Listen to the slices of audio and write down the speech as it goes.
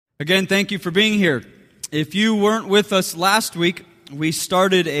Again, thank you for being here. If you weren't with us last week, we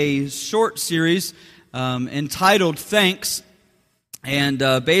started a short series entitled Thanks, and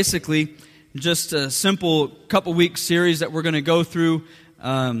basically just a simple couple-week series that we're going to go through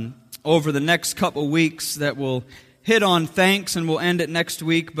over the next couple weeks that will hit on thanks, and we'll end it next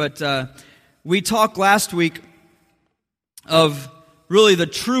week. But we talked last week of really the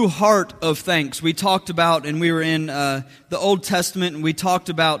true heart of thanks. We talked about, and we were in the Old Testament, and we talked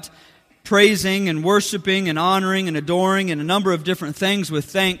about praising and worshiping and honoring and adoring and a number of different things with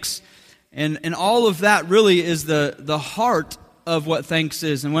thanks. And all of that really is the heart of what thanks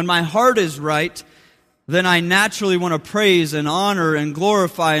is. And when my heart is right, then I naturally want to praise and honor and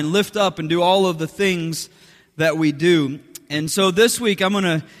glorify and lift up and do all of the things that we do. And so this week I'm going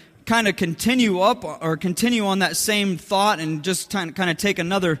to kind of continue on that same thought and just kind of take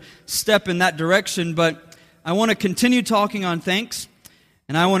another step in that direction. But I want to continue talking on thanks,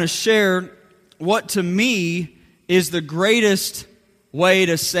 and I want to share what to me is the greatest way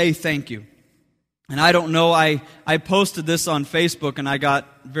to say thank you. And I don't know, I posted this on Facebook and I got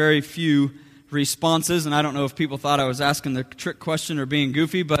very few responses, and I don't know if people thought I was asking the trick question or being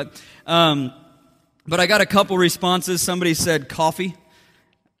goofy, but I got a couple responses. Somebody said coffee.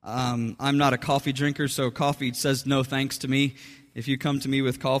 I'm not a coffee drinker, so coffee says no thanks to me. If you come to me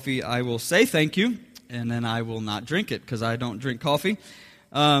with coffee, I will say thank you, and then I will not drink it because I don't drink coffee.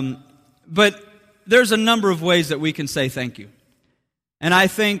 But there's a number of ways that we can say thank you. And I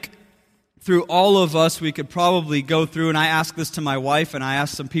think through all of us, we could probably go through, and I asked this to my wife, and I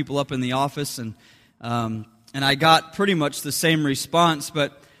asked some people up in the office, and I got pretty much the same response.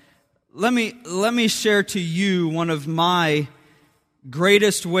 But let me share to you one of my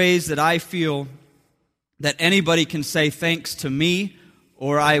greatest ways that I feel that anybody can say thanks to me,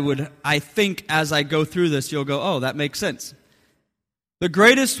 or I think as I go through this, you'll go, oh, that makes sense. The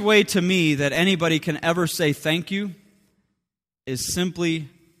greatest way to me that anybody can ever say thank you is simply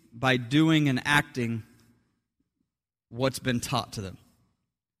by doing and acting what's been taught to them.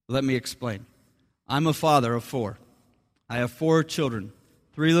 Let me explain. I'm a father of 4. I have 4 children,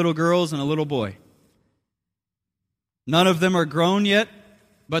 3 little girls and a little boy. None of them are grown yet,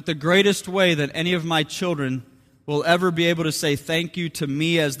 but the greatest way that any of my children will ever be able to say thank you to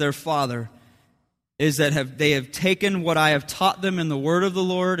me as their father is that they have taken what I have taught them in the Word of the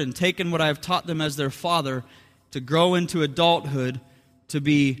Lord and taken what I have taught them as their father to grow into adulthood, to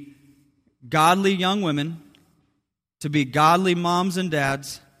be godly young women, to be godly moms and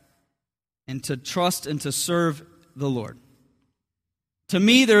dads, and to trust and to serve the Lord. To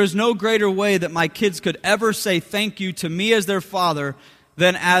me, there is no greater way that my kids could ever say thank you to me as their father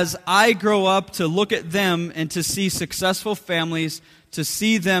than as I grow up to look at them and to see successful families, to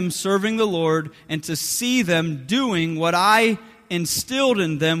see them serving the Lord, and to see them doing what I instilled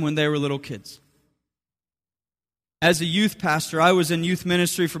in them when they were little kids. As a youth pastor, I was in youth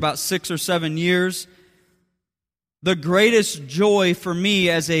ministry for about 6 or 7 years. The greatest joy for me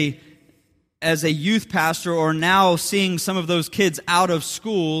as a youth pastor, or now seeing some of those kids out of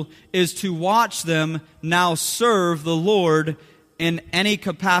school, is to watch them now serve the Lord in any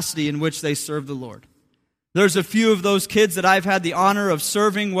capacity in which they serve the Lord. There's a few of those kids that I've had the honor of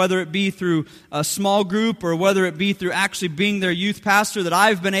serving, whether it be through a small group or whether it be through actually being their youth pastor, that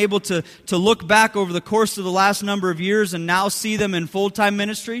I've been able to look back over the course of the last number of years and now see them in full-time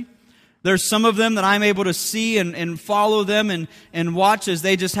ministry. There's some of them that I'm able to see and follow them and watch as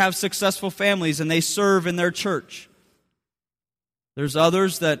they just have successful families and they serve in their church. There's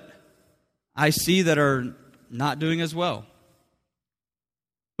others that I see that are not doing as well.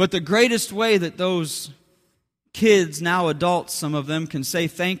 But the greatest way that those kids, now adults, some of them, can say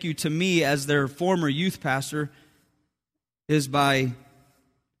thank you to me as their former youth pastor is by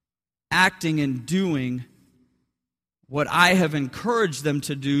acting and doing what I have encouraged them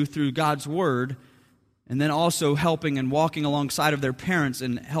to do through God's Word, and then also helping and walking alongside of their parents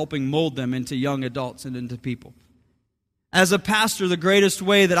and helping mold them into young adults and into people. As a pastor, the greatest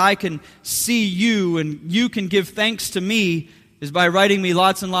way that I can see you and you can give thanks to me is by writing me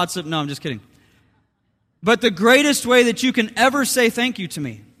lots and lots of... No, I'm just kidding. But the greatest way that you can ever say thank you to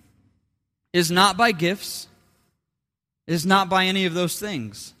me is not by gifts, is not by any of those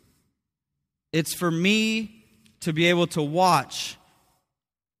things. It's for me to be able to watch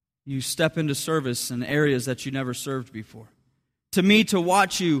you step into service in areas that you never served before. To me, to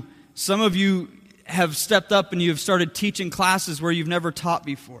watch you, some of you have stepped up and you have started teaching classes where you've never taught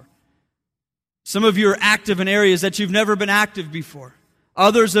before. Some of you are active in areas that you've never been active before.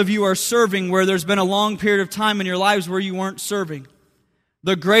 Others of you are serving where there's been a long period of time in your lives where you weren't serving.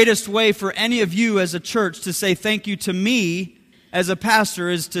 The greatest way for any of you as a church to say thank you to me as a pastor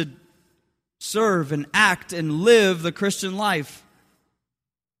is to serve and act and live the Christian life.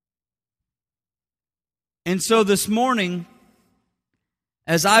 And so this morning,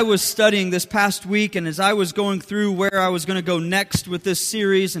 as I was studying this past week and as I was going through where I was going to go next with this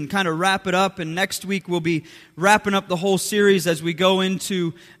series and kind of wrap it up, and next week we'll be wrapping up the whole series as we go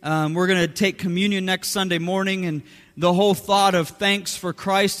into, we're going to take communion next Sunday morning, and the whole thought of thanks for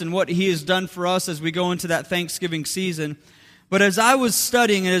Christ and what He has done for us as we go into that Thanksgiving season. But as I was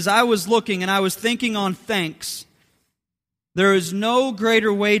studying and as I was looking and I was thinking on thanks, there is no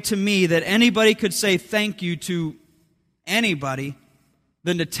greater way to me that anybody could say thank you to anybody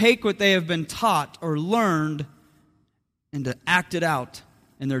than to take what they have been taught or learned and to act it out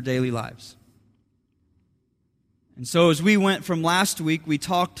in their daily lives. And so as we went from last week, we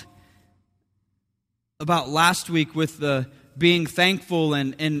talked about last week with the being thankful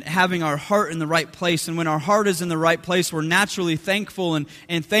and having our heart in the right place. And when our heart is in the right place, we're naturally thankful. And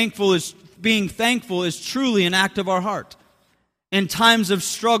being thankful is truly an act of our heart. In times of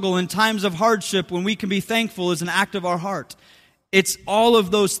struggle, in times of hardship, when we can be thankful is an act of our heart. It's all of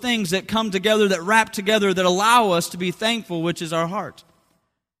those things that come together, that wrap together, that allow us to be thankful, which is our heart.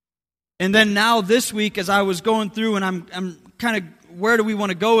 And then now this week, as I was going through, and I'm kind of, where do we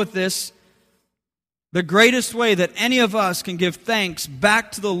want to go with this? The greatest way that any of us can give thanks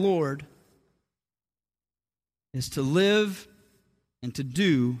back to the Lord is to live and to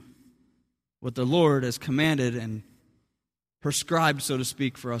do what the Lord has commanded and prescribed, so to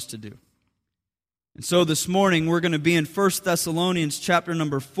speak, for us to do. And so this morning we're going to be in 1 Thessalonians chapter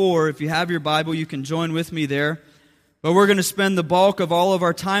number 4. If you have your Bible, you can join with me there. But we're going to spend the bulk of all of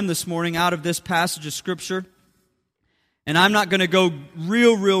our time this morning out of this passage of Scripture. And I'm not going to go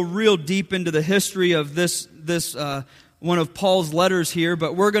real deep into the history of this one of Paul's letters here,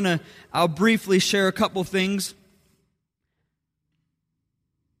 but I'll briefly share a couple things.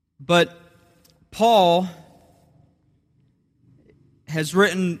 But Paul has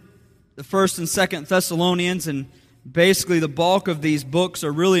written the 1st and 2nd Thessalonians, and basically the bulk of these books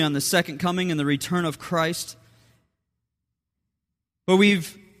are really on the second coming and the return of Christ. But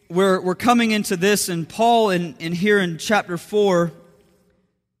we're coming into this, and Paul in here in chapter 4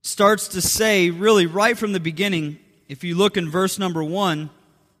 starts to say, really right from the beginning, if you look in verse number 1,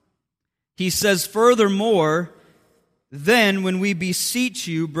 he says, "Furthermore, then when we beseech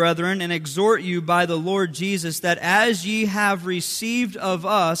you, brethren, and exhort you by the Lord Jesus, that as ye have received of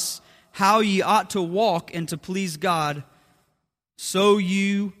us how ye ought to walk and to please God, so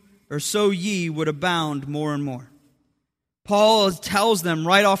ye would abound more and more." Paul tells them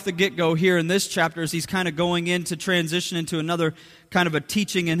right off the get-go here in this chapter, as he's kind of going into transition into another kind of a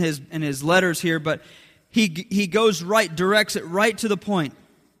teaching in his letters here, but he directs it right to the point.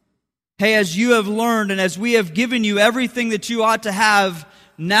 Hey, as you have learned and as we have given you everything that you ought to have,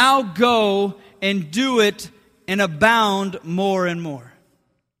 now go and do it and abound more and more.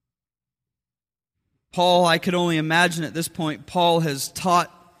 Paul, I could only imagine at this point, Paul has taught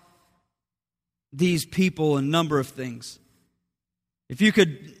these people a number of things. If you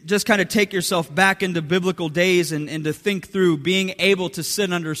could just kind of take yourself back into biblical days and to think through being able to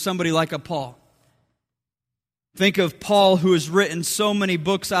sit under somebody like a Paul. Think of Paul, who has written so many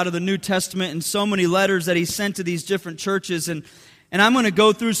books out of the New Testament and so many letters that he sent to these different churches. And I'm going to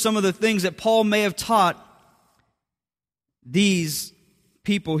go through some of the things that Paul may have taught these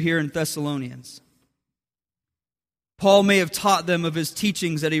people here in Thessalonians. Paul may have taught them of his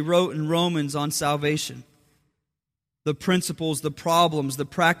teachings that he wrote in Romans on salvation. The principles, the problems, the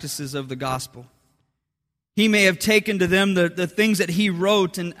practices of the gospel. He may have taken to them the things that he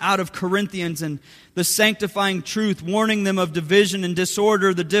wrote out of Corinthians and the sanctifying truth, warning them of division and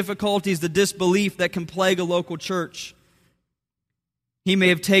disorder, the difficulties, the disbelief that can plague a local church. He may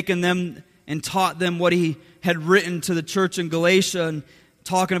have taken them and taught them what he had written to the church in Galatia, and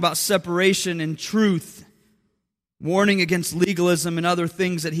talking about separation and truth, warning against legalism and other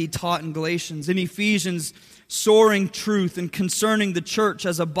things that he taught in Galatians. In Ephesians, soaring truth and concerning the church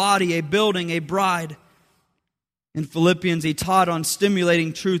as a body, a building, a bride. In Philippians, he taught on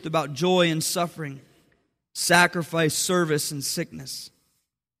stimulating truth about joy and suffering, sacrifice, service, and sickness.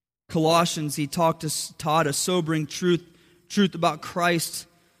 Colossians, he taught a sobering truth about Christ,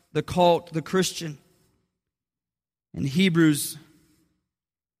 the cult, the Christian. In Hebrews,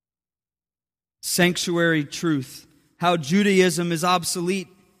 sanctuary truth, how Judaism is obsolete.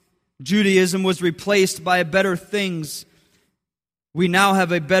 Judaism was replaced by better things. We now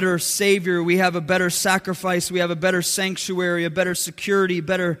have a better Savior. We have a better sacrifice. We have a better sanctuary, a better security, a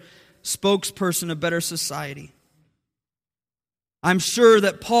better spokesperson, a better society. I'm sure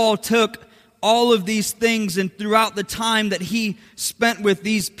that Paul took all of these things, and throughout the time that he spent with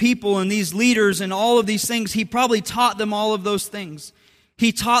these people and these leaders and all of these things, he probably taught them all of those things.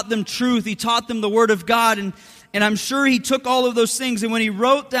 He taught them truth. He taught them the Word of God. And I'm sure he took all of those things. And when he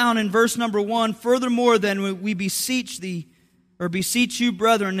wrote down in verse number 1, furthermore, then we beseech thee, or beseech you,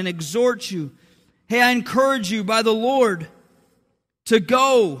 brethren, and exhort you. Hey, I encourage you by the Lord to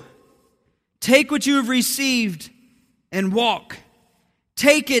go. Take what you have received and walk.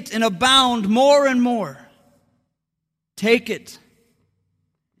 Take it and abound more and more. Take it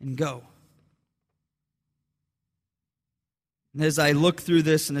and go. And as I looked through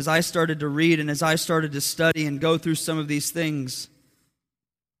this, and as I started to read, and as I started to study and go through some of these things,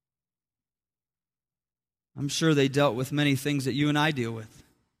 I'm sure they dealt with many things that you and I deal with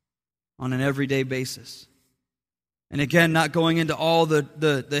on an everyday basis. And again, not going into all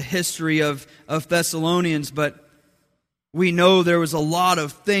the history of Thessalonians, but we know there was a lot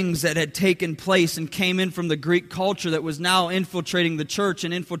of things that had taken place and came in from the Greek culture that was now infiltrating the church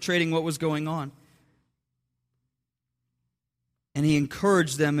and infiltrating what was going on. And he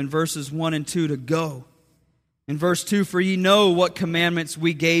encouraged them in verses 1 and 2 to go. In verse 2, for ye know what commandments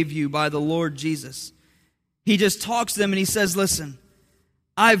we gave you by the Lord Jesus. He just talks to them and he says, listen,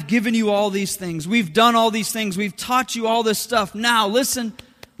 I've given you all these things. We've done all these things. We've taught you all this stuff. Now listen,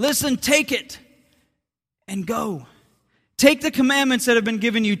 take it and go. Take the commandments that have been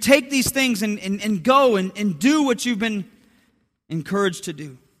given you. Take these things and go and do what you've been encouraged to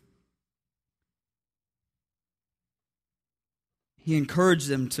do. He encouraged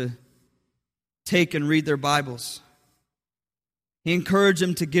them to take and read their Bibles. He encouraged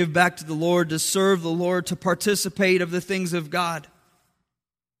them to give back to the Lord, to serve the Lord, to participate of the things of God.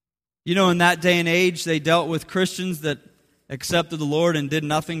 You know, in that day and age, they dealt with Christians that accepted the Lord and did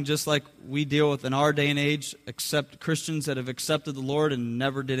nothing, just like we deal with in our day and age, except Christians that have accepted the Lord and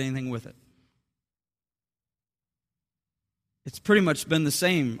never did anything with it. It's pretty much been the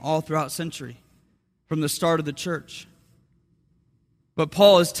same all throughout century, from the start of the church. But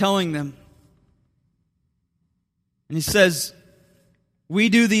Paul is telling them, and he says, we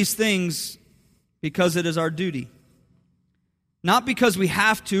do these things because it is our duty. Not because we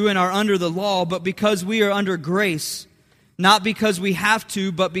have to and are under the law, but because we are under grace. Not because we have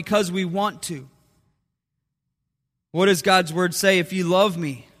to, but because we want to. What does God's word say? If you love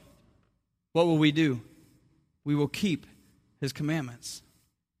me, what will we do? We will keep His commandments.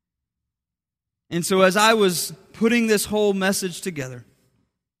 And so as I was putting this whole message together,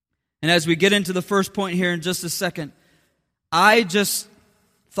 and as we get into the first point here in just a second, I just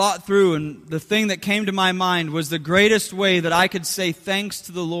thought through, and the thing that came to my mind was the greatest way that I could say thanks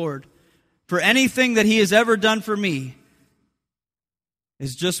to the Lord for anything that He has ever done for me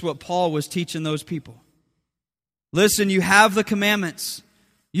is just what Paul was teaching those people. Listen, you have the commandments.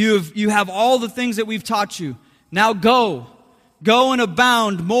 You have all the things that we've taught you. Now go. Go and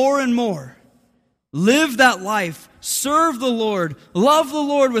abound more and more. Live that life. Serve the Lord. Love the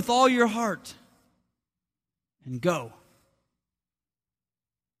Lord with all your heart. And go.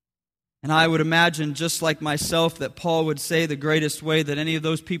 And I would imagine, just like myself, that Paul would say the greatest way that any of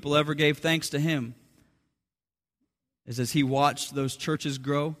those people ever gave thanks to him is as he watched those churches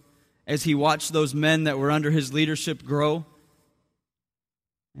grow, as he watched those men that were under his leadership grow,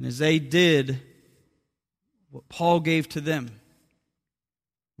 and as they did what Paul gave to them.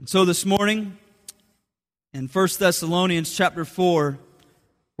 And so this morning, in 1 Thessalonians chapter 4,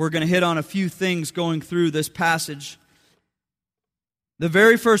 we're going to hit on a few things going through this passage. The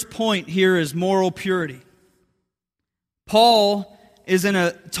very first point here is moral purity. Paul is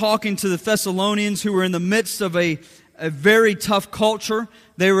talking to the Thessalonians who were in the midst of a very tough culture.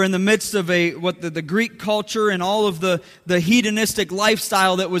 They were in the midst of the Greek culture and all of the hedonistic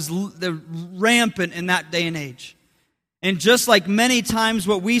lifestyle that was rampant in that day and age. And just like many times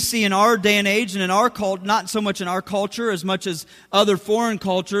what we see in our day and age and in our culture, not so much in our culture as much as other foreign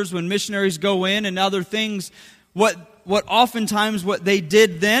cultures when missionaries go in and other things, what oftentimes what they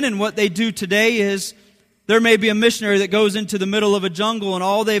did then and what they do today is there may be a missionary that goes into the middle of a jungle and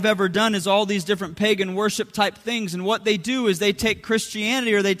all they've ever done is all these different pagan worship type things. And what they do is they take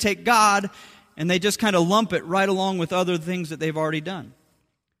Christianity or they take God and they just kind of lump it right along with other things that they've already done.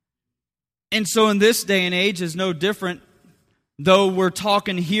 And so in this day and age is no different, though we're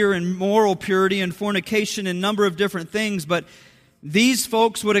talking here in moral purity and fornication and a number of different things. But these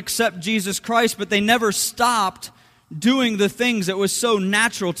folks would accept Jesus Christ, but they never stopped doing the things that was so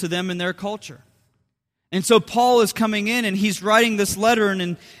natural to them in their culture. And so Paul is coming in and he's writing this letter,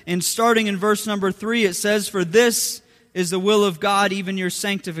 and starting in verse number 3 it says, "For this is the will of God, even your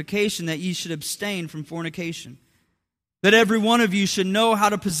sanctification, that ye should abstain from fornication." that every one of you should know how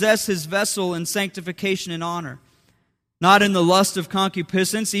to possess his vessel in sanctification and honor, not in the lust of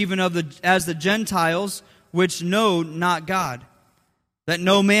concupiscence, even as the Gentiles, which know not God. That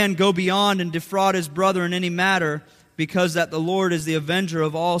no man go beyond and defraud his brother in any matter, because that the Lord is the avenger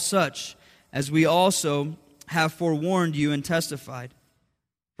of all such, as we also have forewarned you and testified.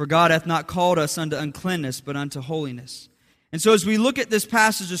 For God hath not called us unto uncleanness, but unto holiness. And so as we look at this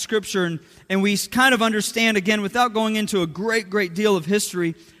passage of Scripture and we kind of understand, again, without going into a great deal of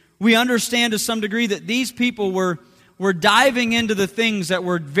history, we understand to some degree that these people were diving into the things that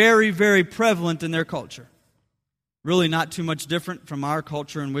were very, very prevalent in their culture. Really not too much different from our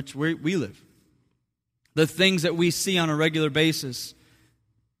culture in which we live. The things that we see on a regular basis,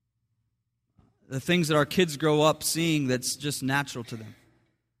 the things that our kids grow up seeing that's just natural to them.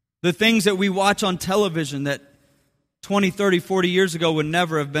 The things that we watch on television that 20, 30, 40 years ago would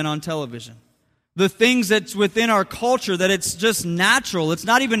never have been on television. The things that's within our culture that it's just natural. It's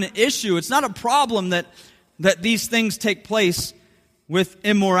not even an issue. It's not a problem that these things take place with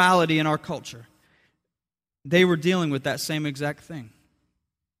immorality in our culture. They were dealing with that same exact thing.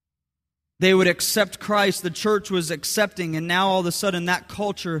 They would accept Christ. The church was accepting, and now all of a sudden that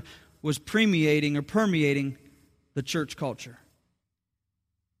culture was permeating the church culture.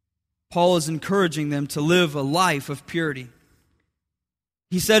 Paul is encouraging them to live a life of purity.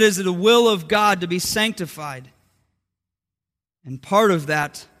 He said, is it the will of God to be sanctified? And part of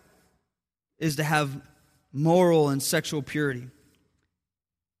that is to have moral and sexual purity.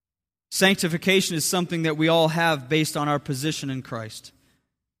 Sanctification is something that we all have based on our position in Christ.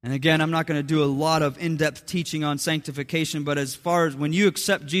 And again, I'm not going to do a lot of in-depth teaching on sanctification, but as far as when you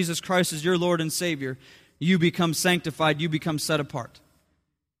accept Jesus Christ as your Lord and Savior, you become sanctified, you become set apart.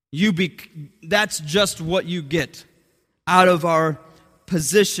 That's just what you get out of our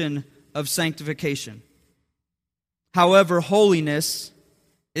position of sanctification. However, holiness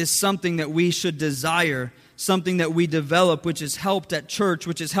is something that we should desire, something that we develop, which is helped at church,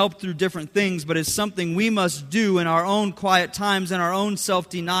 which is helped through different things, but is something we must do in our own quiet times and our own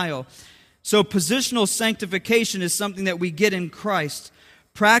self-denial. So positional sanctification is something that we get in Christ.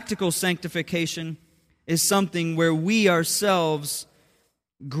 Practical sanctification is something where we ourselves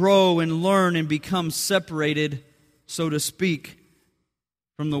grow and learn and become separated, so to speak,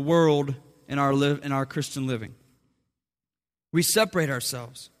 from the world in our Christian living. We separate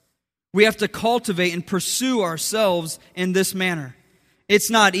ourselves. We have to cultivate and pursue ourselves in this manner. It's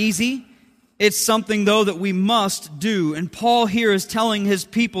not easy. It's something, though, that we must do. And Paul here is telling his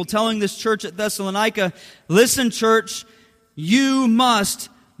people, telling this church at Thessalonica, listen, church, you must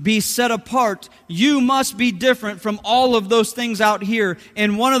be set apart. You must be different from all of those things out here.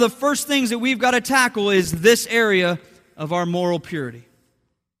 And one of the first things that we've got to tackle is this area of our moral purity.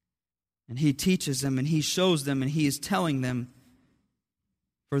 And he teaches them and he shows them and he is telling them,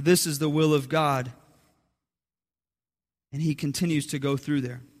 for this is the will of God. And he continues to go through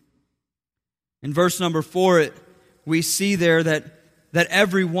there. In verse number 4, we see there that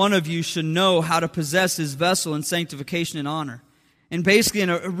every one of you should know how to possess his vessel in sanctification and honor. And basically, in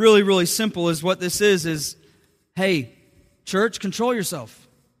a really, really simple is what this is, hey, church, control yourself.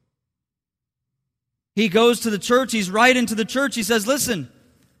 He goes to the church, he's right into the church, he says, listen,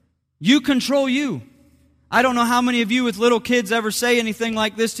 you control you. I don't know how many of you with little kids ever say anything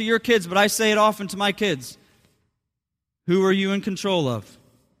like this to your kids, but I say it often to my kids. Who are you in control of?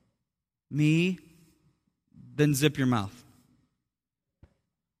 Me? Then zip your mouth.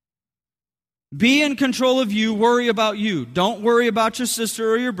 Be in control of you, worry about you. Don't worry about your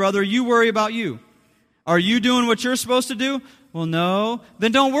sister or your brother, you worry about you. Are you doing what you're supposed to do? Well, no.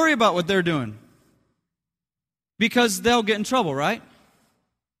 Then don't worry about what they're doing. Because they'll get in trouble, right?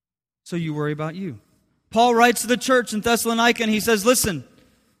 So you worry about you. Paul writes to the church in Thessalonica and he says, listen,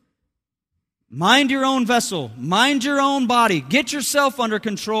 mind your own vessel, mind your own body, get yourself under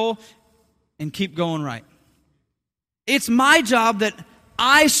control and keep going right. It's my job that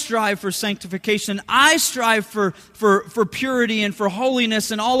I strive for sanctification. I strive for purity and for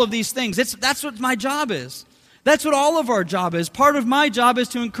holiness and all of these things. That's what my job is. That's what all of our job is. Part of my job is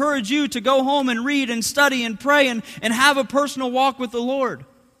to encourage you to go home and read and study and pray and have a personal walk with the Lord.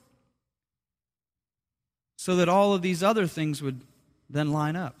 So that all of these other things would then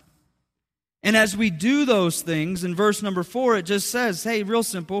line up. And as we do those things, in verse number 4, it just says, hey, real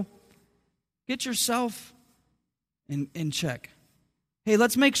simple, get yourself in check. Hey,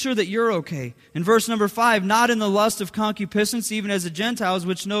 let's make sure that you're okay. In verse number 5, not in the lust of concupiscence, even as the Gentiles,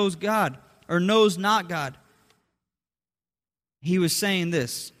 which knows God, or knows not God. He was saying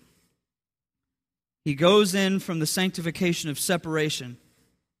this. He goes in from the sanctification of separation.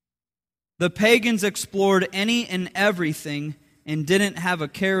 The pagans explored any and everything and didn't have a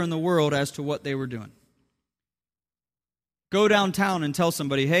care in the world as to what they were doing. Go downtown and tell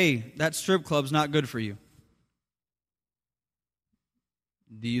somebody, hey, that strip club's not good for you.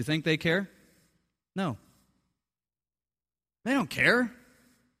 Do you think they care? No. They don't care.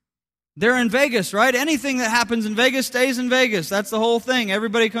 They're in Vegas, right? Anything that happens in Vegas stays in Vegas. That's the whole thing.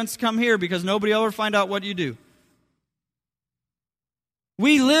 Everybody wants to come here because nobody will ever find out what you do.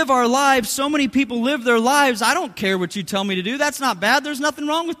 We live our lives. So many people live their lives. I don't care what you tell me to do. That's not bad. There's nothing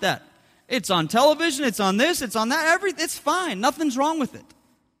wrong with that. It's on television. It's on this. It's on that. It's fine. Nothing's wrong with it.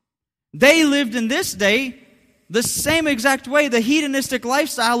 They lived in this day the same exact way, the hedonistic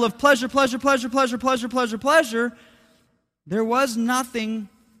lifestyle of pleasure, pleasure, pleasure, pleasure, pleasure, pleasure, pleasure. There was nothing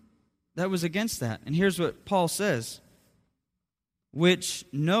that was against that. And here's what Paul says, which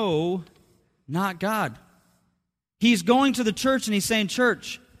know not God. He's going to the church and he's saying,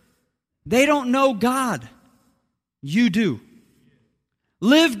 church, they don't know God. You do.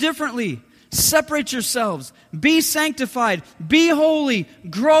 Live differently. Separate yourselves. Be sanctified. Be holy.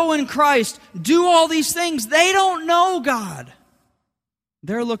 Grow in Christ. Do all these things. They don't know God.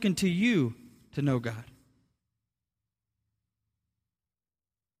 They're looking to you to know God.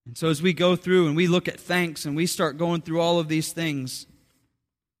 And so as we go through and we look at thanks and we start going through all of these things,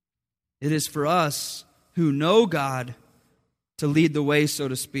 it is for us who know God to lead the way, so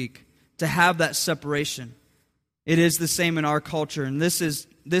to speak, to have that separation. It is the same in our culture, and this is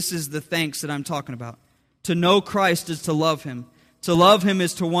the thanks that I'm talking about. To know Christ is to love Him. To love Him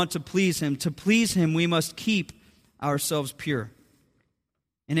is to want to please Him. To please Him, we must keep ourselves pure.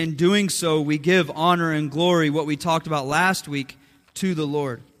 And in doing so, we give honor and glory, what we talked about last week, to the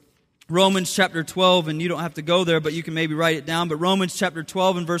Lord. Romans chapter 12, and you don't have to go there, but you can maybe write it down. But Romans chapter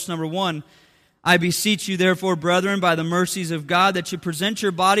 12 and verse number 1, I beseech you therefore, brethren, by the mercies of God, that you present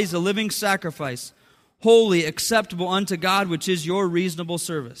your bodies a living sacrifice, holy, acceptable unto God, which is your reasonable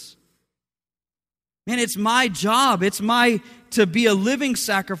service. Man, it's my job. It's to be a living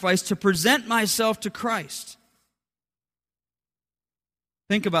sacrifice, to present myself to Christ.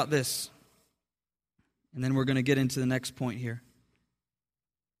 Think about this. And then we're going to get into the next point here.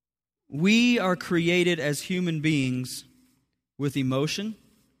 We are created as human beings with emotion.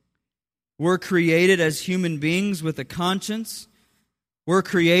 We're created as human beings with a conscience. We're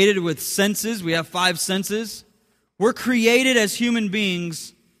created with senses. We have 5 senses. We're created as human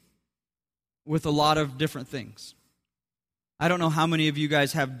beings with a lot of different things. I don't know how many of you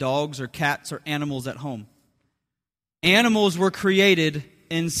guys have dogs or cats or animals at home. Animals were created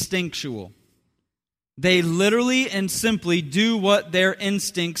instinctual. They literally and simply do what their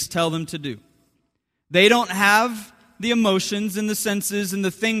instincts tell them to do. They don't have the emotions and the senses and the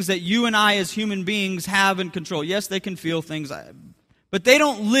things that you and I as human beings have and control. Yes, they can feel things, but they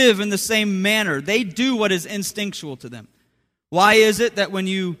don't live in the same manner. They do what is instinctual to them. Why is it that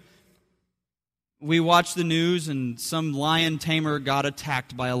when we watch the news and some lion tamer got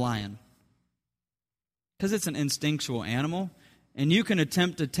attacked by a lion? Because it's an instinctual animal. And you can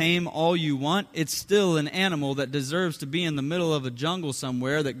attempt to tame all you want. It's still an animal that deserves to be in the middle of a jungle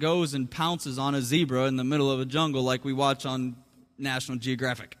somewhere that goes and pounces on a zebra in the middle of a jungle like we watch on National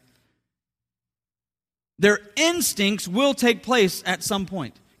Geographic. Their instincts will take place at some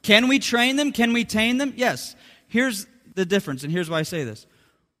point. Can we train them? Can we tame them? Yes. Here's the difference, and here's why I say this.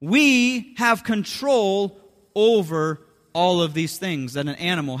 We have control over all of these things that an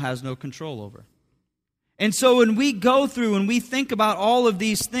animal has no control over. And so when we go through and we think about all of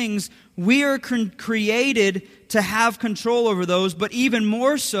these things, we are created to have control over those. But even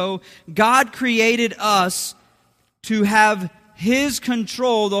more so, God created us to have His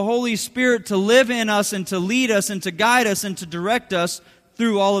control, the Holy Spirit, to live in us and to lead us and to guide us and to direct us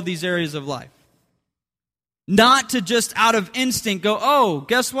through all of these areas of life. Not to just out of instinct go, oh,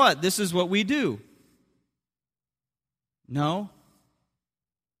 guess what? This is what we do. No.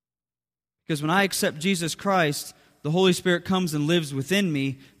 Because when I accept Jesus Christ, the Holy Spirit comes and lives within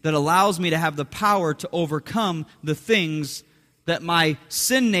me that allows me to have the power to overcome the things that my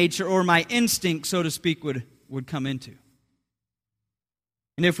sin nature or my instinct, so to speak, would come into.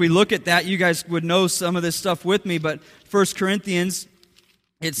 And if we look at that, you guys would know some of this stuff with me, but 1 Corinthians,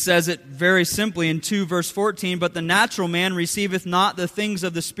 it says it very simply in 2 verse 14, but the natural man receiveth not the things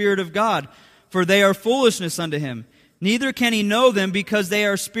of the Spirit of God, for they are foolishness unto him. Neither can he know them because they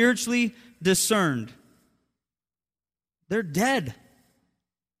are spiritually discerned. They're dead.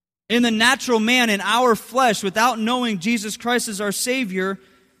 In the natural man, in our flesh, without knowing Jesus Christ as our Savior,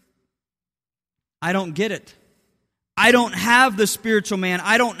 I don't get it. I don't have the spiritual man.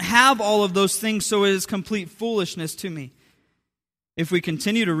 I don't have all of those things, so it is complete foolishness to me. If we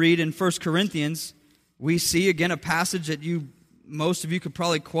continue to read in 1 Corinthians, we see again a passage that most of you could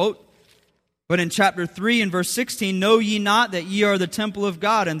probably quote. But in chapter 3 and verse 16, know ye not that ye are the temple of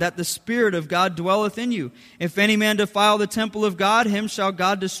God, and that the Spirit of God dwelleth in you? If any man defile the temple of God, him shall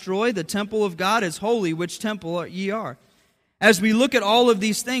God destroy. The temple of God is holy, which temple ye are. As we look at all of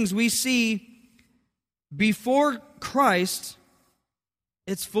these things, we see before Christ,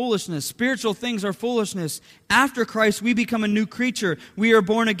 it's foolishness. Spiritual things are foolishness. After Christ, we become a new creature. We are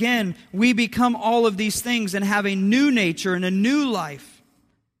born again. We become all of these things and have a new nature and a new life.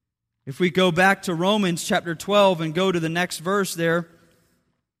 If we go back to Romans chapter 12 and go to the next verse there,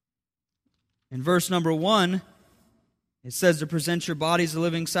 in verse number 1, it says to present your bodies a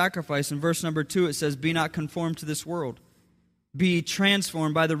living sacrifice. In verse number 2, it says, be not conformed to this world. Be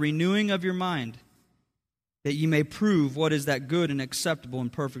transformed by the renewing of your mind, that ye may prove what is that good and acceptable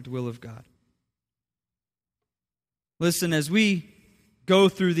and perfect will of God. Listen, as we go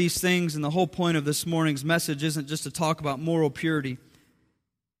through these things, and the whole point of this morning's message isn't just to talk about moral purity,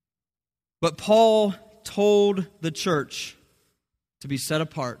 but Paul told the church to be set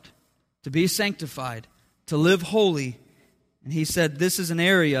apart, to be sanctified, to live holy. And he said, this is an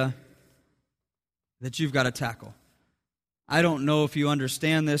area that you've got to tackle. I don't know if you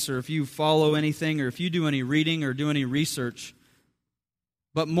understand this or if you follow anything or if you do any reading or do any research,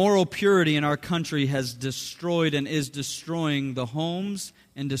 but moral purity in our country has destroyed and is destroying the homes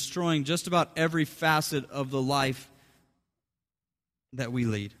and destroying just about every facet of the life that we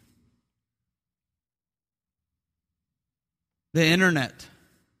lead. The internet,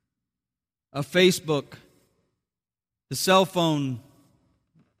 a Facebook, the cell phone,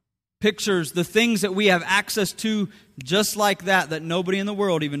 pictures, the things that we have access to just like that nobody in the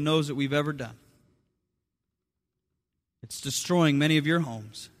world even knows that we've ever done. It's destroying many of your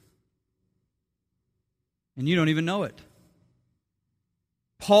homes. And you don't even know it.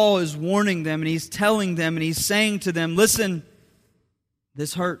 Paul is warning them and he's telling them and he's saying to them, listen,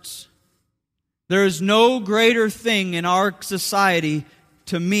 this hurts. There is no greater thing in our society,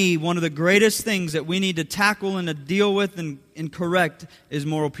 to me, one of the greatest things that we need to tackle and to deal with and correct is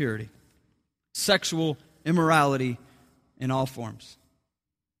moral purity. Sexual immorality in all forms.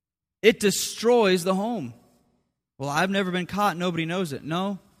 It destroys the home. Well, I've never been caught, nobody knows it.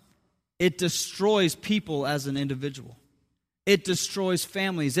 No, it destroys people as an individual. It destroys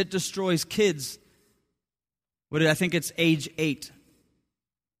families. It destroys kids. I think it's age 8.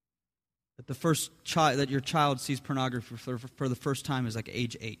 That the first child, that your child sees pornography for the first time is like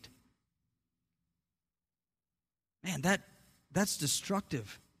age 8. Man, that's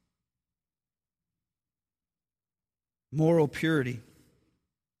destructive. Moral purity.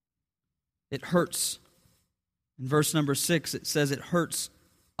 It hurts. In verse number 6, it says it hurts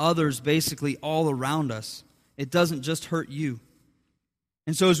others basically all around us. It doesn't just hurt you.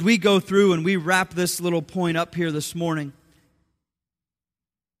 And so as we go through and we wrap this little point up here this morning,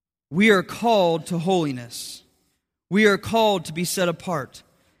 we are called to holiness. We are called to be set apart.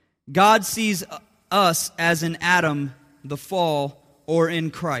 God sees us as in Adam, the fall, or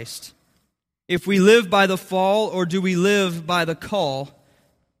in Christ. If we live by the fall, or do we live by the call?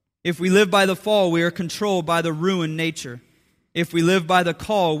 If we live by the fall, we are controlled by the ruined nature. If we live by the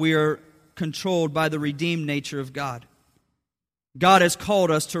call, we are controlled by the redeemed nature of God. God has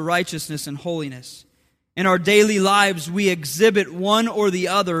called us to righteousness and holiness. In our daily lives, we exhibit one or the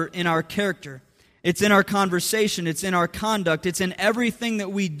other in our character. It's in our conversation. It's in our conduct. It's in everything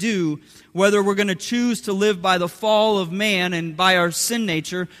that we do, whether we're going to choose to live by the fall of man and by our sin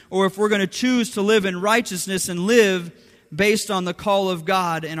nature, or if we're going to choose to live in righteousness and live based on the call of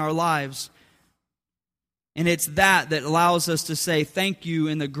God in our lives. And it's that allows us to say thank you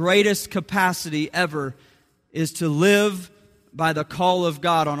in the greatest capacity ever, is to live by the call of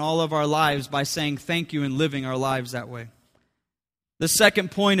God on all of our lives by saying thank you and living our lives that way. The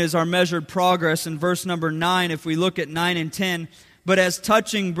second point is our measured progress in verse number 9. If we look at 9 and 10, but as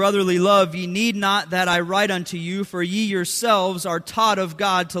touching brotherly love, ye need not that I write unto you, for ye yourselves are taught of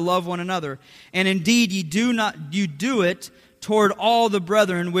God to love one another. And indeed you do it toward all the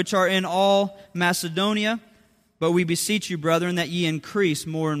brethren which are in all Macedonia. But we beseech you, brethren, that ye increase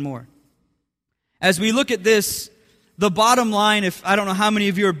more and more. As we look at this, the bottom line, I don't know how many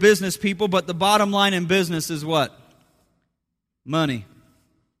of you are business people, but the bottom line in business is what? Money.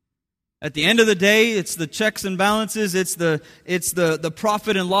 At the end of the day, it's the checks and balances, it's the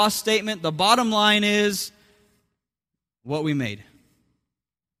profit and loss statement. The bottom line is what we made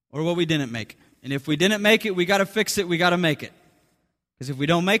or what we didn't make. And if we didn't make it, we got to fix it, we got to make it. Because if we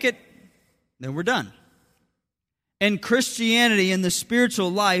don't make it, then we're done. In Christianity, in the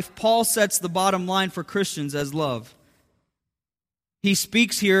spiritual life, Paul sets the bottom line for Christians as love. He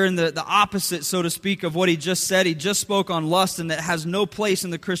speaks here in the opposite, so to speak, of what he just said. He just spoke on lust, and that has no place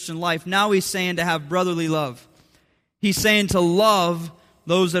in the Christian life. Now he's saying to have brotherly love. He's saying to love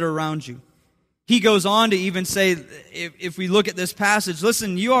those that are around you. He goes on to even say, if we look at this passage,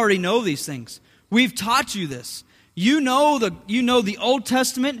 listen, you already know these things. We've taught you this. You know the Old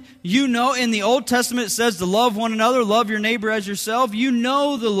Testament. You know in the Old Testament it says to love one another, love your neighbor as yourself. You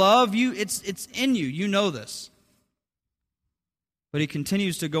know the love. It's in you. You know this. But he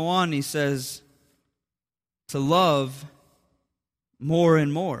continues to go on and he says to love more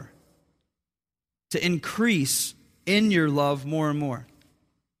and more. To increase in your love more and more.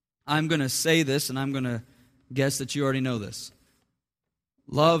 I'm going to say this and I'm going to guess that you already know this.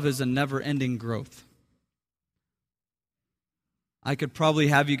 Love is a never-ending growth. I could probably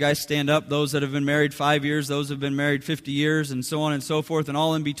have you guys stand up, those that have been married 5 years, those that have been married 50 years, and so on and so forth, and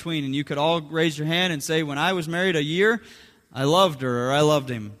all in between. And you could all raise your hand and say, when I was married a year, I loved her or I loved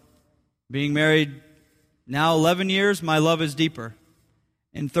him. Being married now 11 years, my love is deeper.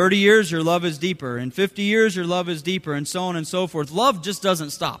 In 30 years, your love is deeper. In 50 years, your love is deeper, and so on and so forth. Love just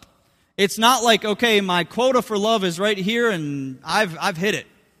doesn't stop. It's not like, okay, my quota for love is right here and I've hit it.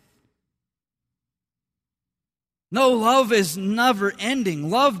 No, love is never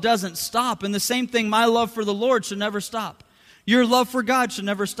ending. Love doesn't stop. And the same thing, my love for the Lord should never stop. Your love for God should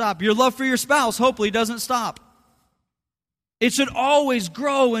never stop. Your love for your spouse hopefully doesn't stop. It should always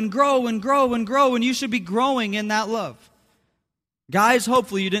grow and grow and grow and grow, and you should be growing in that love. Guys,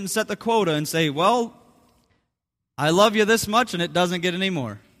 hopefully you didn't set the quota and say, well, I love you this much and it doesn't get any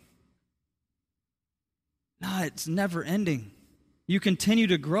more. No, it's never ending. You continue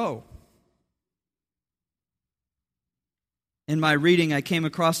to grow. In my reading, I came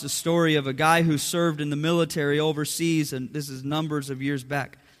across the story of a guy who served in the military overseas, and this is numbers of years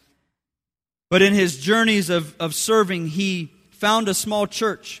back. But in his journeys of serving, he found a small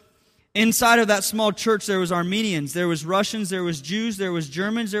church. Inside of that small church, there was Armenians, there was Russians, there was Jews, there was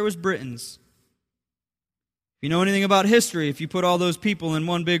Germans, there was Britons. If you know anything about history, if you put all those people in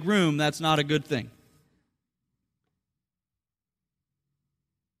one big room, that's not a good thing.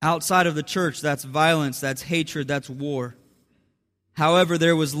 Outside of the church, that's violence, that's hatred, that's war. However,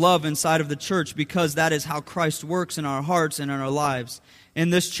 there was love inside of the church because that is how Christ works in our hearts and in our lives. In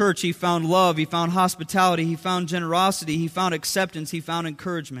this church, he found love, he found hospitality, he found generosity, he found acceptance, he found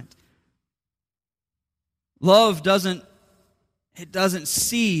encouragement. Love doesn't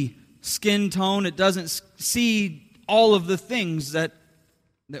see skin tone, it doesn't see all of the things that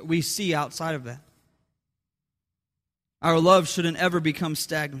we see outside of that. Our love shouldn't ever become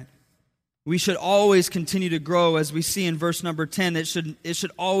stagnant. We should always continue to grow, as we see in verse number 10. It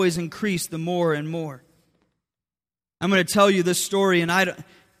should always increase the more and more. I'm going to tell you this story, and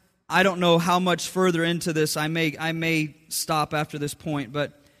I don't know how much further into this. I may stop after this point,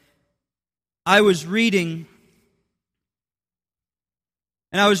 but I was reading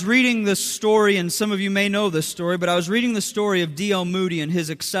this story, and some of you may know this story, but I was reading the story of D.L. Moody and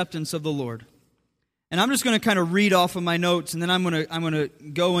his acceptance of the Lord. And I'm just going to kind of read off of my notes, and then I'm going to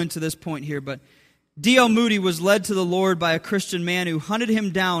go into this point here. But D.L. Moody was led to the Lord by a Christian man who hunted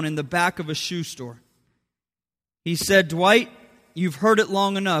him down in the back of a shoe store. He said, "Dwight, you've heard it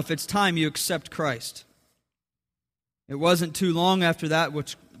long enough. It's time you accept Christ." It wasn't too long after that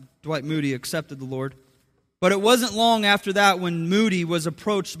which Dwight Moody accepted the Lord. But it wasn't long after that when Moody was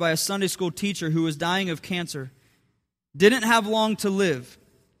approached by a Sunday school teacher who was dying of cancer. Didn't have long to live.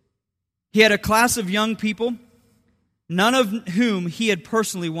 He had a class of young people, none of whom he had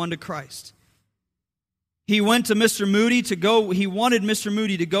personally won to Christ. He went to Mr. Moody he wanted Mr.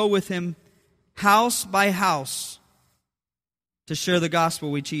 Moody to go with him house by house to share the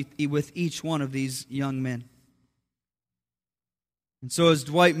gospel with each one of these young men. And so as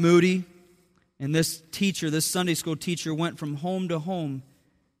Dwight Moody and this Sunday school teacher went from home to home,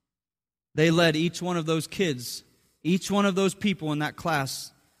 they led each one of those kids, each one of those people in that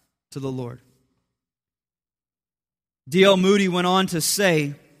class to the Lord. D.L. Moody went on to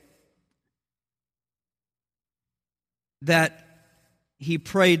say that he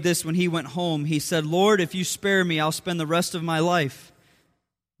prayed this when he went home. He said, "Lord, if you spare me, I'll spend the rest of my life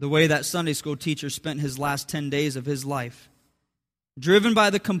the way that Sunday school teacher spent his last 10 days of his life, driven by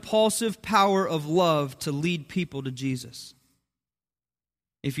the compulsive power of love to lead people to Jesus."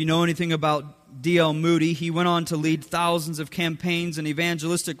 If you know anything about D.L. Moody, he went on to lead thousands of campaigns and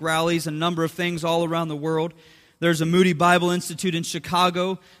evangelistic rallies and a number of things all around the world. There's a Moody Bible Institute in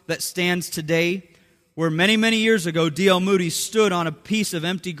Chicago that stands today, where many, many years ago, D.L. Moody stood on a piece of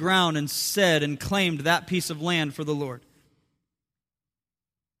empty ground and said and claimed that piece of land for the Lord.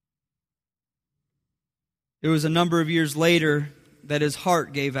 It was a number of years later that his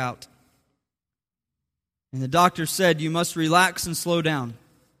heart gave out. And the doctor said, "You must relax and slow down."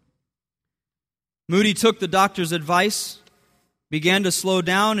 Moody took the doctor's advice, began to slow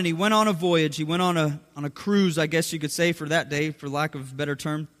down, and he went on a voyage. He went on a cruise, I guess you could say, for that day, for lack of a better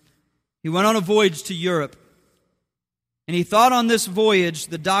term. He went on a voyage to Europe. And he thought on this voyage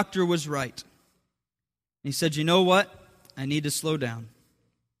the doctor was right. He said, "You know what? I need to slow down.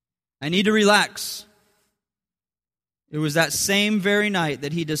 I need to relax." It was that same very night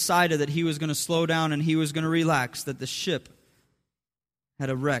that he decided that he was going to slow down and he was going to relax, that the ship had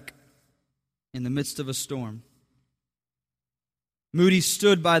a wreck in the midst of a storm. Moody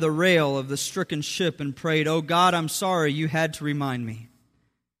stood by the rail of the stricken ship and prayed, "Oh God, I'm sorry you had to remind me.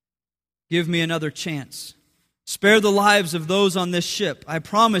 Give me another chance. Spare the lives of those on this ship. I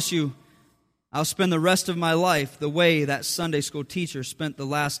promise you, I'll spend the rest of my life the way that Sunday school teacher spent the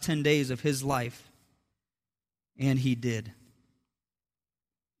last 10 days of his life." And he did.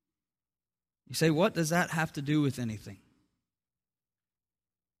 You say, what does that have to do with anything?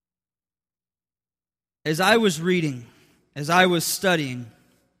 As I was reading, as I was studying,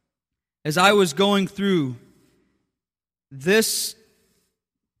 as I was going through this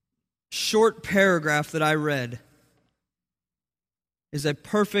short paragraph that I read, is a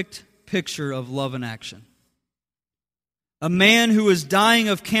perfect picture of love in action. A man who was dying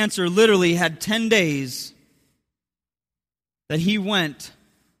of cancer literally had 10 days that he went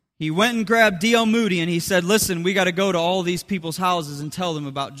and grabbed D.L. Moody and he said, "Listen, we got to go to all these people's houses and tell them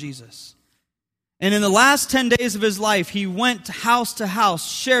about Jesus." And in the last 10 days of his life, he went house to house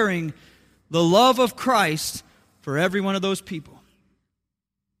sharing the love of Christ for every one of those people.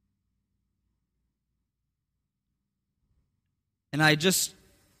 And I just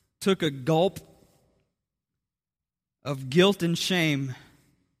took a gulp of guilt and shame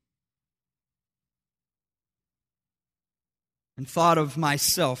and thought of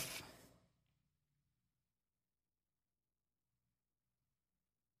myself.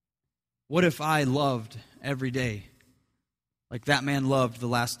 What if I loved every day like that man loved the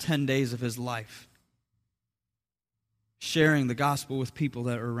last 10 days of his life? Sharing the gospel with people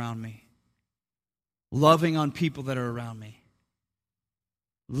that are around me. Loving on people that are around me.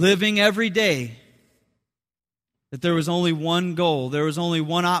 Living every day that there was only one goal, there was only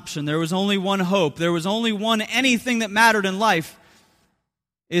one option, there was only one hope, there was only one anything that mattered in life,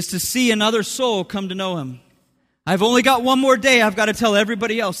 is to see another soul come to know Him. I've only got one more day, I've got to tell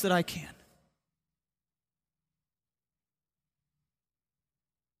everybody else that I can.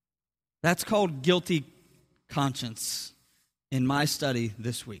 That's called guilty conscience in my study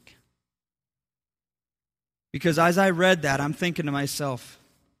this week. Because as I read that, I'm thinking to myself,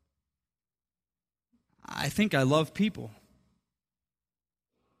 I think I love people.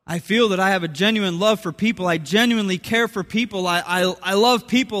 I feel that I have a genuine love for people. I genuinely care for people. I love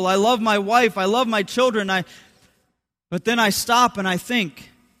people. I love my wife. I love my children. But then I stop and I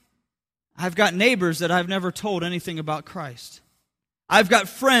think, I've got neighbors that I've never told anything about Christ. I've got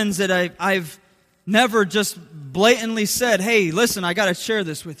friends that I've never just blatantly said, "Hey, listen, I got to share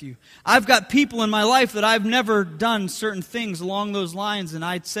this with you." I've got people in my life that I've never done certain things along those lines, and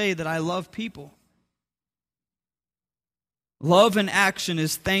I'd say that I love people. Love in action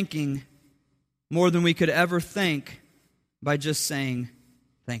is thanking more than we could ever thank by just saying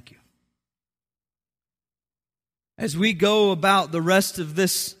thank you. As we go about the rest of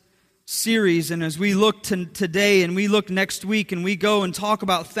this series, and as we look today and we look next week and we go and talk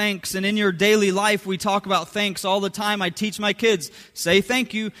about thanks, and in your daily life we talk about thanks all the time. I teach my kids, say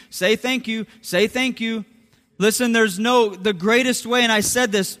thank you, say thank you, say thank you. Listen, the greatest way, and I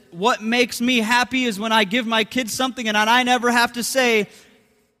said this, what makes me happy is when I give my kids something and I never have to say,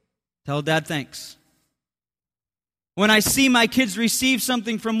 "Tell Dad thanks." When I see my kids receive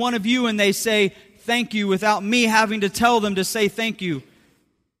something from one of you and they say thank you without me having to tell them to say thank you,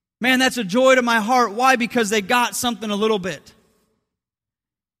 man, that's a joy to my heart. Why? Because they got something a little bit.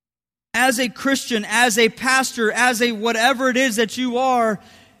 As a Christian, as a pastor, as a whatever it is that you are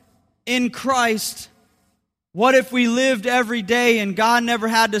in Christ, what if we lived every day and God never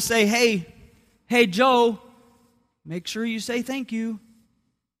had to say, hey, Joe, make sure you say thank you.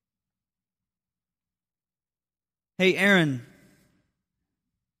 Hey, Aaron,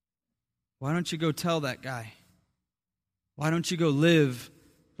 why don't you go tell that guy? Why don't you go live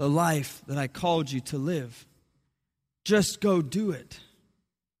the life that I called you to live? Just go do it.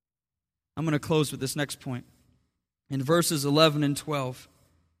 I'm going to close with this next point. In verses 11 and 12.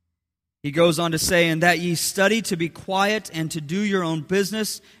 He goes on to say, "And that ye study to be quiet and to do your own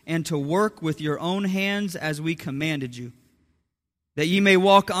business and to work with your own hands as we commanded you." that ye may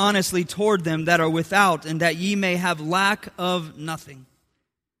walk honestly toward them that are without, and that ye may have lack of nothing.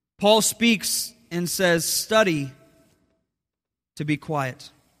 Paul speaks and says, study to be quiet.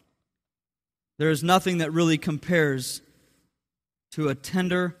 There is nothing that really compares to a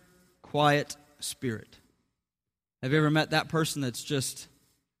tender, quiet spirit. Have you ever met that person that's just,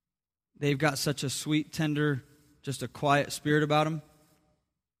 they've got such a sweet, tender, just a quiet spirit about them?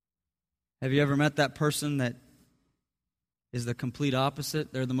 Have you ever met that person that is the complete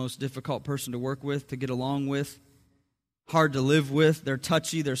opposite? They're the most difficult person to work with, to get along with, hard to live with. They're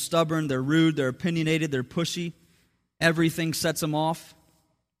touchy, they're stubborn, they're rude, they're opinionated, they're pushy. Everything sets them off.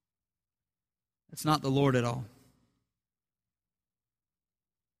 It's not the Lord at all.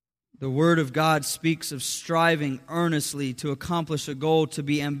 The Word of God speaks of striving earnestly to accomplish a goal, to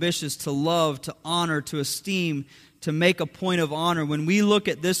be ambitious, to love, to honor, to esteem, to make a point of honor. When we look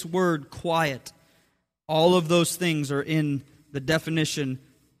at this word, quiet, all of those things are in the definition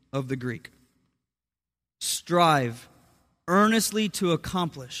of the Greek. Strive, earnestly to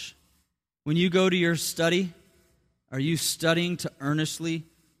accomplish. When you go to your study, are you studying to earnestly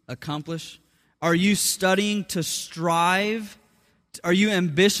accomplish? Are you studying to strive? Are you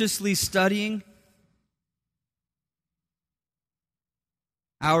ambitiously studying?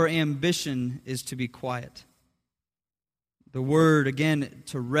 Our ambition is to be quiet. The word, again,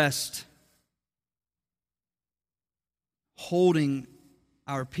 to rest. Holding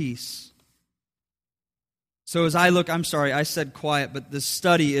our peace. So as I look, I'm sorry, I said quiet, but the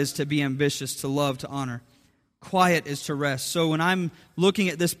study is to be ambitious, to love, to honor. Quiet is to rest. So when I'm looking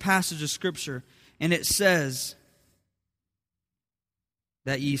at this passage of Scripture, and it says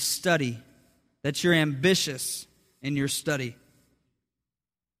that ye study, that you're ambitious in your study,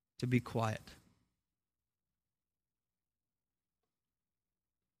 to be quiet.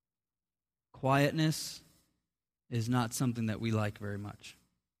 Quietness is not something that we like very much.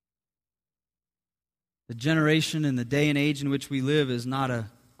 The generation and the day and age in which we live is not a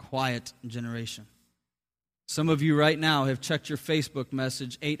quiet generation. Some of you right now have checked your Facebook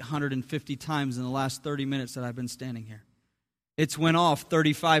message 850 times in the last 30 minutes that I've been standing here. It's went off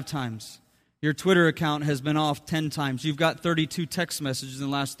 35 times. Your Twitter account has been off 10 times. You've got 32 text messages in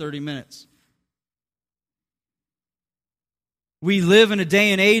the last 30 minutes. We live in a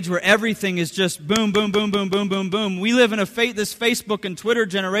day and age where everything is just boom, boom, boom, boom, boom, boom, boom. We live in this Facebook and Twitter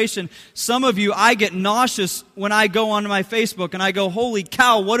generation. Some of you, I get nauseous when I go onto my Facebook and I go, holy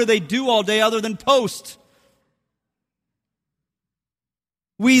cow, what do they do all day other than post?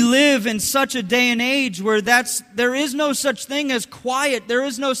 We live in such a day and age where there is no such thing as quiet. There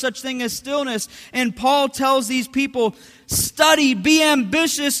is no such thing as stillness. And Paul tells these people, study, be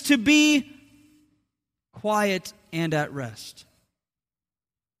ambitious to be quiet and at rest.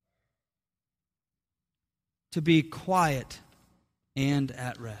 To be quiet and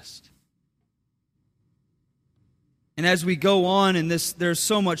at rest. And as we go on in this, there's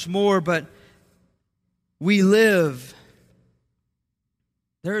so much more, but we live.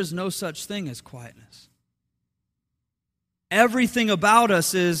 There is no such thing as quietness. Everything about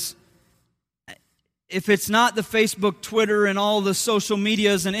us is, if it's not the Facebook, Twitter, and all the social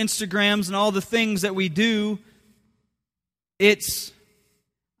medias and Instagrams and all the things that we do, it's,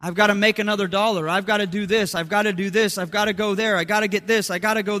 I've got to make another dollar. I've got to do this. I've got to do this. I've got to go there. I got to get this. I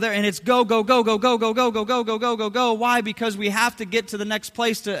got to go there. And it's go, go, go, go, go, go, go, go, go, go, go, go, go. Why? Because we have to get to the next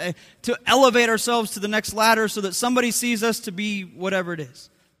place to elevate ourselves to the next ladder so that somebody sees us to be whatever it is.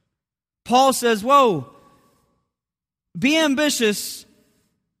 Paul says, whoa, be ambitious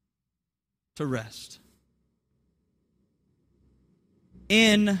to rest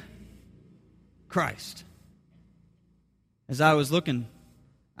in Christ. As I was looking,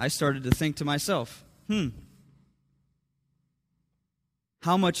 I started to think to myself,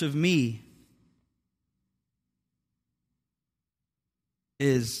 how much of me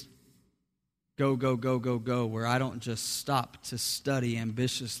is go, go, go, go, go, where I don't just stop to study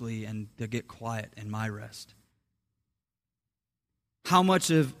ambitiously and to get quiet in my rest? How much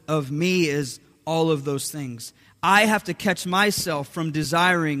of me is all of those things? I have to catch myself from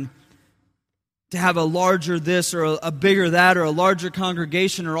desiring to have a larger this or a bigger that or a larger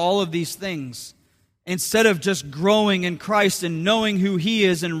congregation or all of these things, instead of just growing in Christ and knowing who He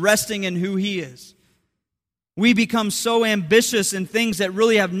is and resting in who He is. We become so ambitious in things that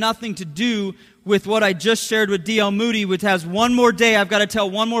really have nothing to do with what I just shared with D.L. Moody, which has one more day, I've got to tell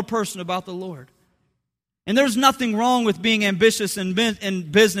one more person about the Lord. And there's nothing wrong with being ambitious in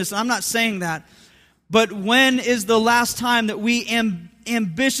business. I'm not saying that. But when is the last time that we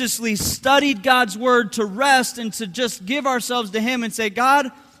ambitiously studied God's Word to rest and to just give ourselves to Him and say,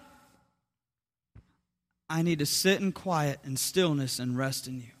 God, I need to sit in quiet and stillness and rest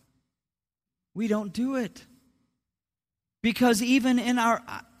in you. We don't do it. Because even in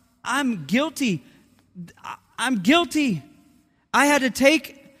I'm guilty. I'm guilty. I had to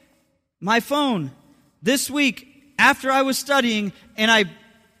take my phone this week after I was studying, and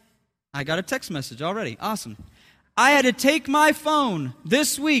I got a text message already. Awesome. I had to take my phone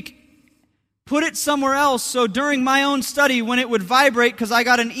this week, put it somewhere else, so during my own study, when it would vibrate because I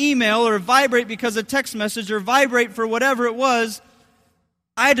got an email, or vibrate because of text message, or vibrate for whatever it was,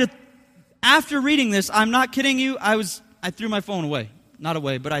 I had to, after reading this, I'm not kidding you, I threw my phone away. Not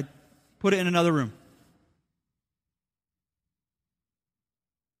away, but I put it in another room.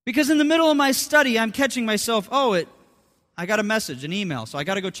 Because in the middle of my study, I'm catching myself, I got a message, an email, so I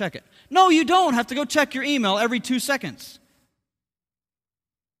got to go check it. No, you don't have to go check your email every 2 seconds.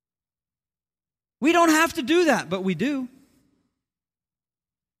 We don't have to do that, but we do.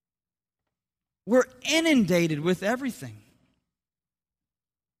 We're inundated with everything.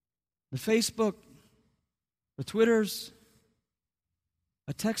 The Facebook, the Twitters,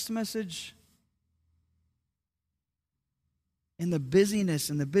 a text message, and the busyness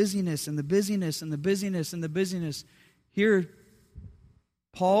and the busyness and the busyness and the busyness and the busyness. Here,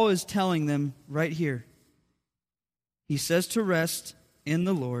 Paul is telling them right here. He says to rest in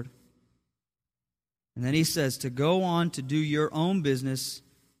the Lord. And then he says to go on to do your own business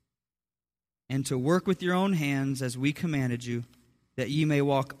and to work with your own hands as we commanded you, that ye may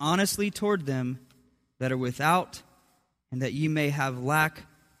walk honestly toward them that are without, and that ye may have lack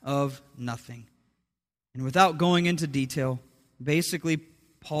of nothing. And without going into detail, basically,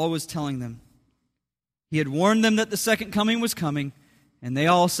 Paul was telling them, he had warned them that the second coming was coming, and they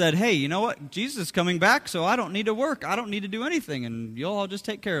all said, hey, you know what? Jesus is coming back, so I don't need to work. I don't need to do anything, and you'll all just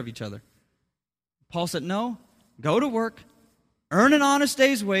take care of each other. Paul said, no, go to work, earn an honest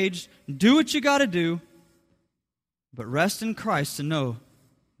day's wage, do what you got to do, but rest in Christ to know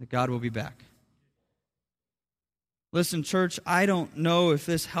that God will be back. Listen, church, I don't know if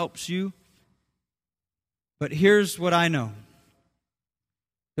this helps you, but here's what I know.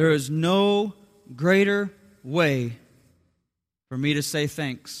 There is no greater way for me to say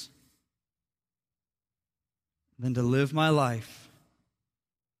thanks than to live my life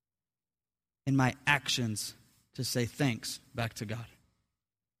in my actions to say thanks back to God.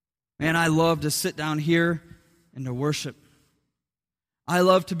 Man, I love to sit down here and to worship. I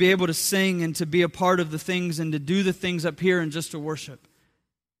love to be able to sing and to be a part of the things and to do the things up here and just to worship.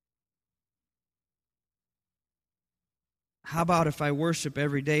 How about if I worship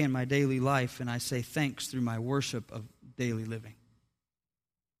every day in my daily life and I say thanks through my worship of daily living?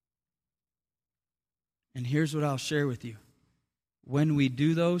 And here's what I'll share with you. When we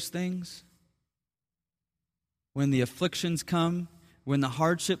do those things, when the afflictions come, when the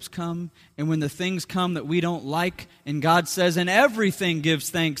hardships come, and when the things come that we don't like, and God says, and everything gives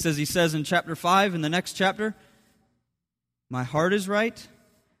thanks, as He says in chapter 5 in the next chapter, my heart is right,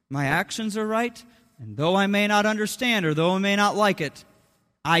 my actions are right, and though I may not understand or though I may not like it,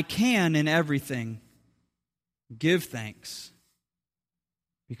 I can in everything give thanks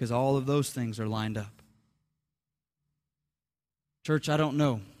because all of those things are lined up. Church, I don't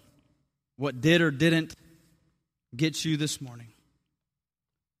know what did or didn't get you this morning.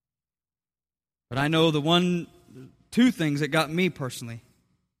 But I know two things that got me personally.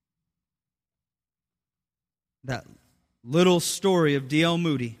 That little story of D.L.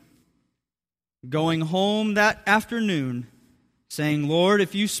 Moody going home that afternoon saying, Lord,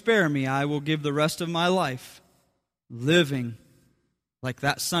 if you spare me, I will give the rest of my life living like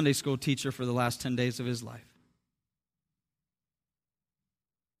that Sunday school teacher for the last 10 days of his life.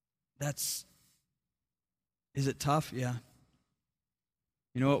 Is it tough? Yeah.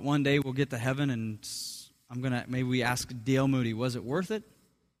 You know what? One day we'll get to heaven and maybe we ask D.L. Moody, was it worth it?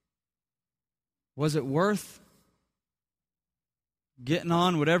 Was it worth getting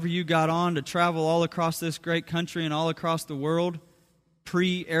on whatever you got on to travel all across this great country and all across the world,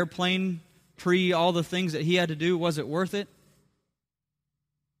 pre-airplane, all the things that he had to do? Was it worth it?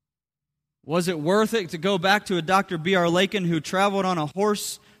 Was it worth it to go back to a Dr. B.R. Lakin who traveled on a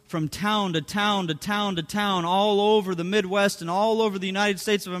horse from town to town to town to town all over the Midwest and all over the United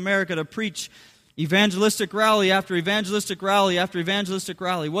States of America to preach evangelistic rally after evangelistic rally after evangelistic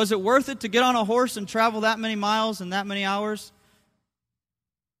rally? Was it worth it to get on a horse and travel that many miles and that many hours?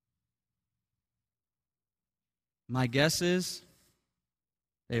 My guess is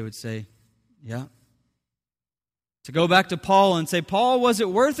they would say, yeah. To go back to Paul and say, Paul, was it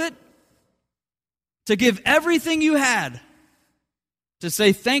worth it to give everything you had to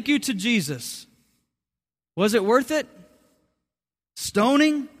say thank you to Jesus? Was it worth it?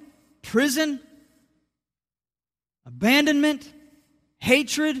 Stoning? Prison? abandonment,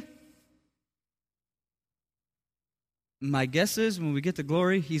 hatred, my guess is when we get to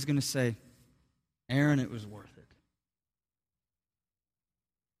glory, He's going to say, Aaron, it was worth it.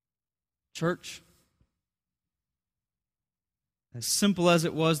 Church, as simple as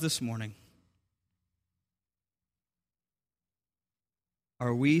it was this morning,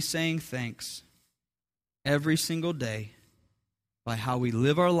 are we saying thanks every single day by how we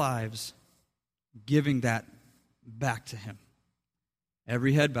live our lives, giving that back to Him?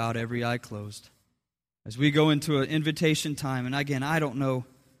 Every head bowed, every eye closed. As we go into an invitation time, and again, I don't know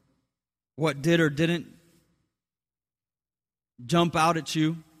what did or didn't jump out at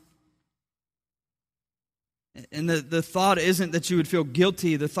you. And the thought isn't that you would feel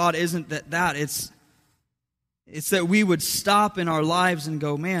guilty. The thought isn't that. It's that we would stop in our lives and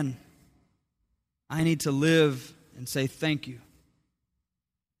go, man, I need to live and say thank you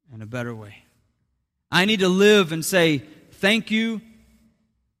in a better way. I need to live and say thank you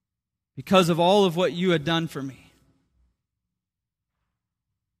because of all of what you had done for me.